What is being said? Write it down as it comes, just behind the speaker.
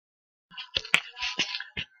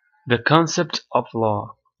The concept of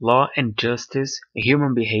law, law and justice,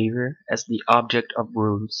 human behavior as the object of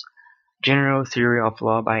rules. General theory of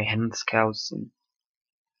law by Hans Kelsen.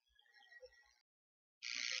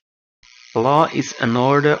 Law is an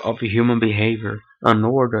order of human behavior. An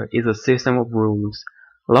order is a system of rules.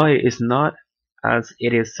 Law is not, as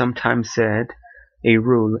it is sometimes said, a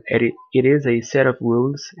rule. It is a set of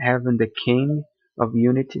rules having the king of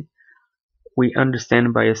unity we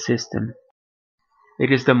understand by a system.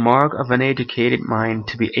 It is the mark of an educated mind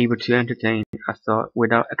to be able to entertain a thought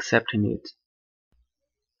without accepting it.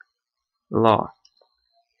 Law.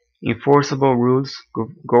 Enforceable rules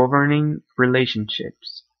governing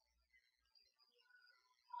relationships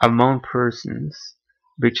among persons,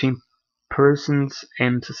 between persons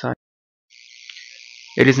and society.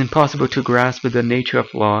 It is impossible to grasp the nature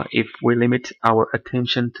of law if we limit our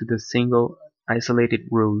attention to the single isolated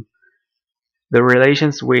rule. The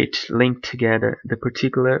relations which link together the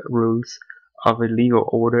particular rules of a legal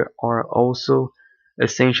order are also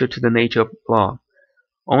essential to the nature of law.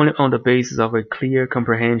 Only on the basis of a clear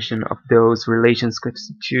comprehension of those relations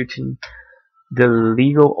constituting the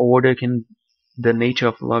legal order can the nature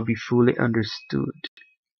of law be fully understood.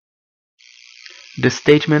 The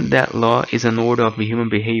statement that law is an order of human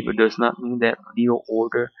behavior does not mean that legal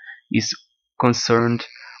order is concerned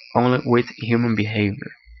only with human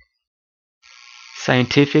behavior.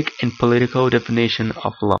 Scientific and political definition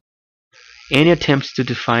of law. Any attempt to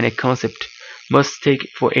define a concept must take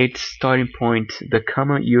for its starting point the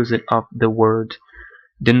common usage of the word,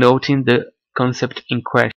 denoting the concept in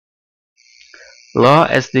question. Law,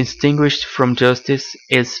 as distinguished from justice,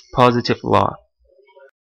 is positive law.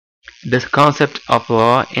 The concept of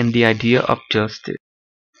law and the idea of justice.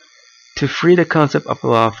 To free the concept of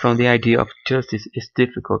law from the idea of justice is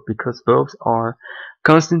difficult because both are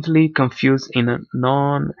constantly confused in a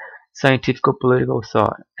non-scientific political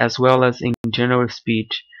thought, as well as in general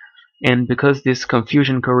speech, and because this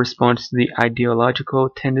confusion corresponds to the ideological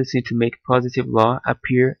tendency to make positive law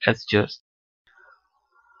appear as just.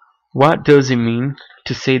 What does it mean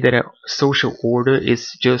to say that a social order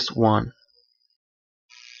is just one?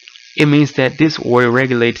 It means that this order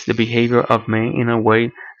regulates the behavior of men in a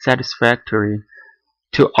way satisfactory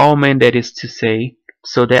to all men, that is to say,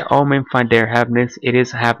 so that all men find their happiness. It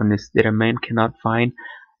is happiness that a man cannot find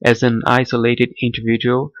as an isolated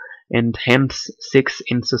individual and hence seeks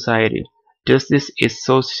in society. Justice is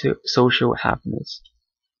social happiness.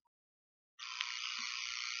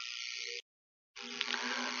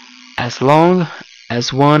 As long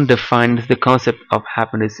as one defines the concept of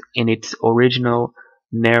happiness in its original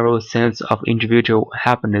narrow sense of individual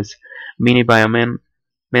happiness, meaning by a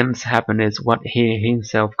man's happiness what he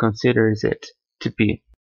himself considers it to be,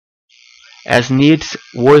 as needs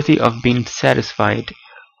worthy of being satisfied,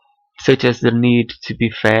 such as the need to be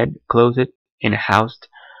fed, clothed, and housed,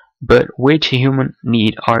 but which human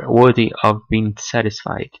need are worthy of being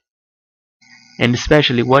satisfied? And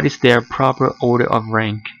especially, what is their proper order of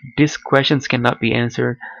rank? These questions cannot be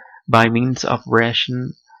answered by means of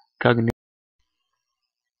rational cognition.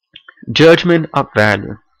 Judgment of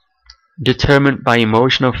value, determined by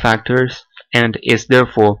emotional factors and is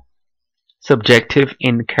therefore subjective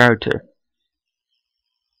in character.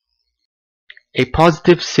 A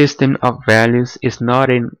positive system of values is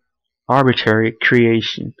not an arbitrary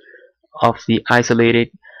creation of the isolated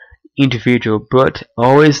individual, but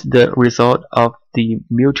always the result of the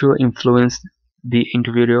mutual influence the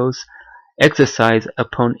individuals exercise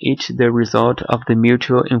upon each, the result of the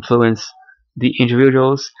mutual influence the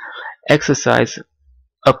individuals exercise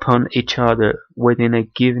upon each other within a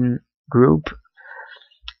given group,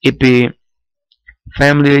 it be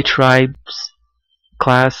family, tribes,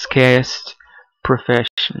 class, caste,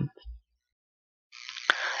 profession.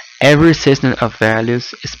 Every system of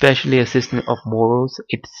values, especially a system of morals,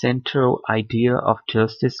 its central idea of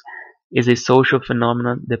justice, is a social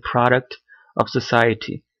phenomenon, the product of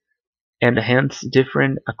society, and hence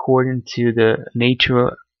different according to the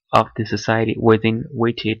nature of the society within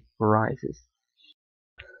which it arises.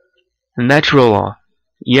 Natural law.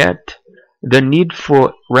 Yet, the need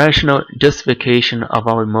for rational justification of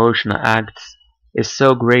our emotional acts is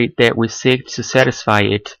so great that we seek to satisfy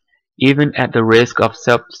it, even at the risk of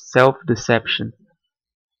self-deception.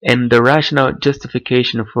 And the rational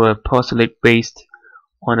justification for a postulate based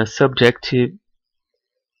on a subjective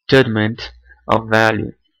judgment of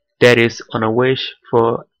value, that is, on a wish,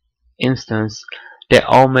 for instance, that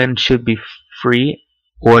all men should be free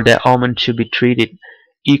or that all men should be treated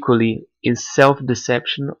equally, is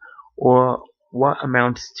self-deception, or what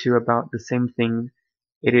amounts to about the same thing.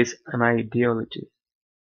 It is an ideology.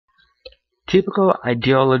 Typical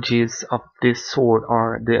ideologies of this sort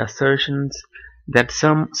are the assertions that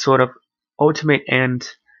some sort of ultimate end,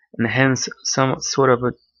 and hence some sort of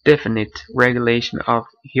a definite regulation of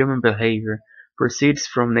human behavior, proceeds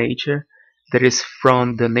from nature, that is,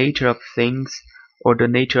 from the nature of things, or the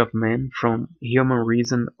nature of man, from human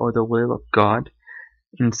reason or the will of God.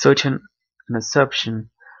 In such an assumption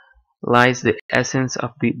lies the essence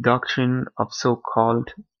of the doctrine of so-called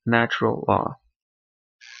natural law.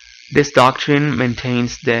 This doctrine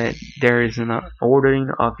maintains that there is an ordering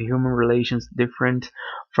of human relations different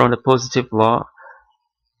from the positive law,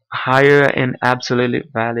 higher and absolutely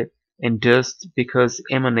valid, and just because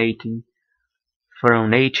emanating from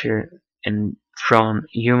nature and from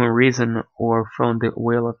human reason or from the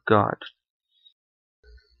will of God.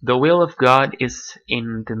 The will of God is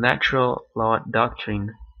in the natural law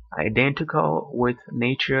doctrine identical with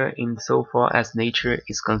nature insofar as nature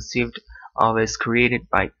is conceived of as created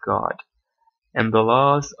by God, and the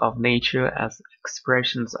laws of nature as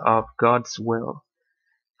expressions of God's will.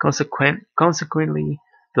 Consequently,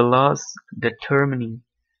 the laws determining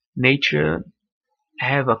nature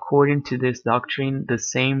have, according to this doctrine, the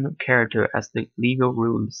same character as the legal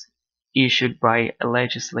rules issued by a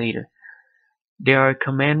legislator. They are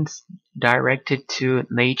commands directed to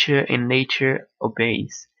nature, and nature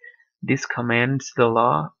obeys. This commands the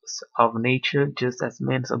laws of nature just as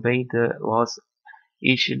men obey the laws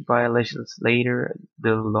issued by a legislator,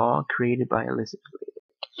 the law created by a legislator.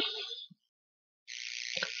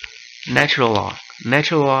 Natural law.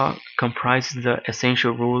 Natural law comprises the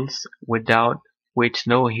essential rules without which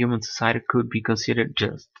no human society could be considered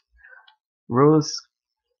just. Rules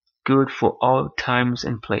good for all times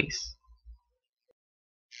and place.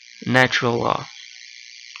 Natural law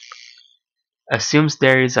assumes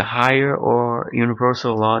there is a higher or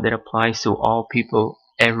universal law that applies to all people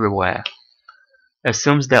everywhere.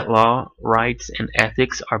 Assumes that law, rights, and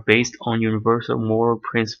ethics are based on universal moral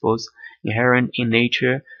principles inherent in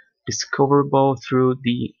nature, discoverable through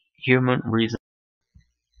the human reason.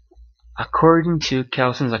 According to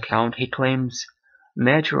Kelsen's account, he claims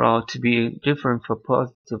natural law to be different from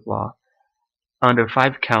positive law under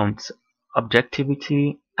 5 counts: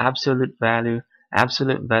 objectivity, absolute value,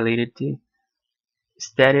 absolute validity,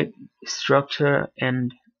 static structure,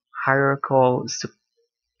 and hierarchical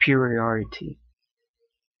superiority.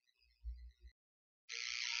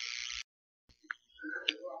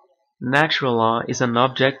 Natural law is an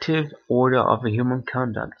objective order of human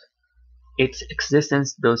conduct. Its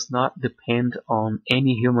existence does not depend on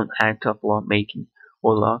any human act of law-making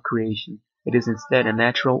or law creation. It is instead a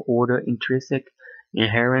natural order intrinsic,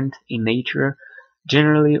 inherent in nature,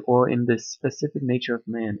 generally, or in the specific nature of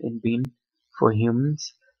man, in being, for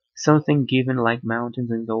humans, something given like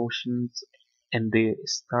mountains and oceans and the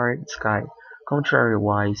starry sky.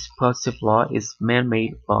 Contrariwise, positive law is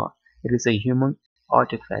man-made law. It is a human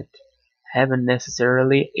artifact, having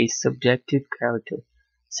necessarily a subjective character,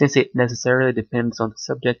 since it necessarily depends on the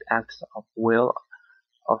subject acts of will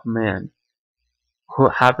of men, who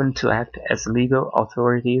happen to act as legal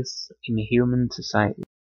authorities in human society.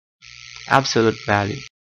 Absolute value.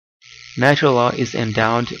 Natural law is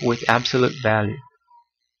endowed with absolute value.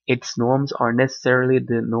 Its norms are necessarily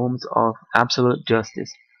the norms of absolute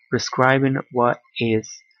justice, prescribing what is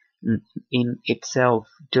in itself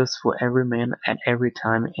just for every man at every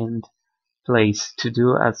time and place to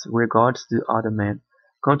do as regards the other man.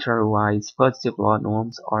 Contrariwise, positive law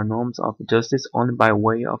norms are norms of justice only by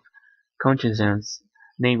way of contingency,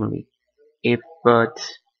 namely, if but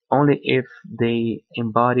only if they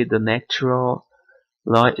embody the natural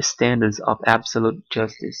law standards of absolute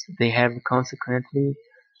justice. They have consequently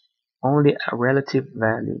only a relative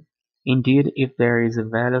value. Indeed, if there is a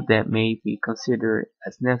value that may be considered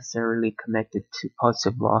as necessarily connected to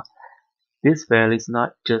positive law, this value is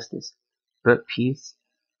not justice, but peace.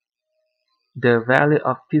 The value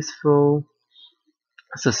of peaceful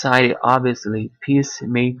society. Obviously, peace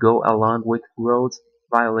may go along with gross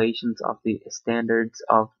violations of the standards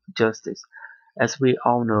of justice. As we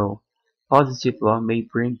all know, positive law may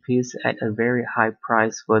bring peace at a very high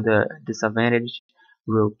price for the disadvantaged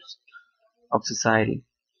groups of society.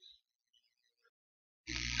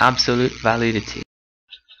 Absolute validity.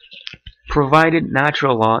 Provided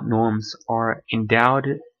natural law norms are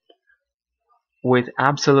endowed with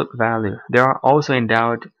absolute value, they are also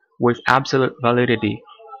endowed with absolute validity.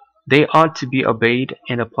 They ought to be obeyed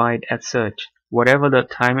and applied as such, whatever the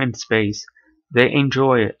time and space. They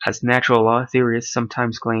enjoy, as natural law theorists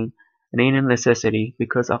sometimes claim, an inner necessity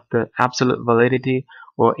because of the absolute validity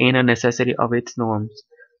or inner necessity of its norms.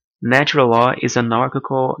 Natural law is an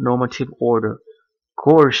anarchical normative order.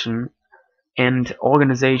 Coercion and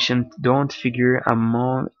organization don't figure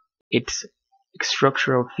among its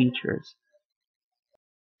structural features.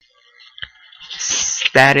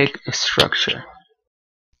 Static structure.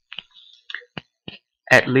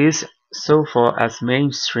 At least so far as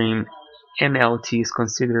mainstream NLT is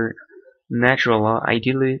considered, natural law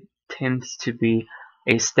ideally tends to be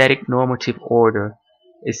a static normative order,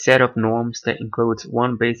 a set of norms that includes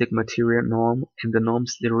one basic material norm and the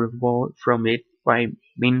norms derivable from it by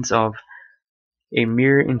means of a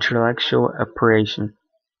mere intellectual operation.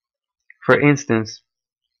 For instance,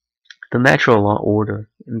 the natural law order,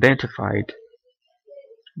 identified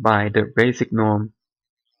by the basic norm,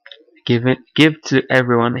 give to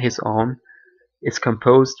everyone his own, is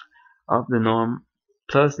composed of the norm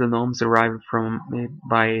plus the norms derived from it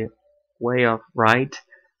by way of right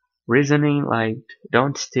reasoning like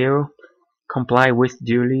don't steal, comply with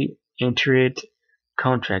duly entered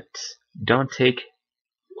contracts, don't take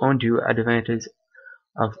undue advantage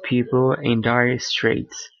of people in dire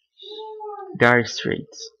straits.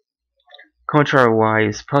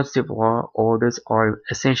 Contrariwise, positive law orders are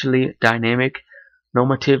essentially dynamic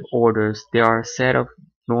normative orders. They are a set of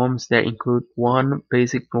norms that include one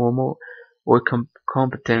basic normal or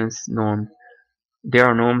competence norm. They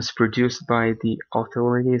are norms produced by the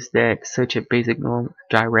authorities that such a basic norm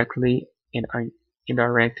directly and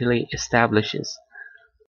indirectly establishes.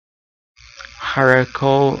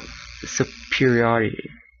 Hierarchical superiority.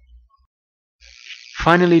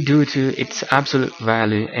 Finally, due to its absolute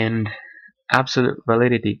value and absolute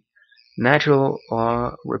validity, natural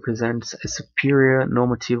law represents a superior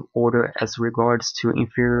normative order as regards to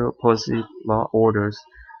inferior positive law orders.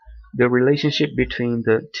 The relationship between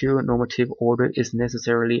the two normative orders is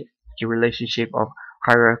necessarily a relationship of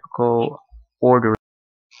hierarchical order.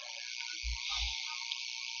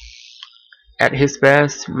 At his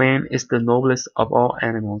best, man is the noblest of all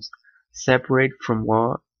animals. Separate from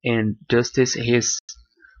law and justice he is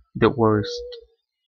the worst.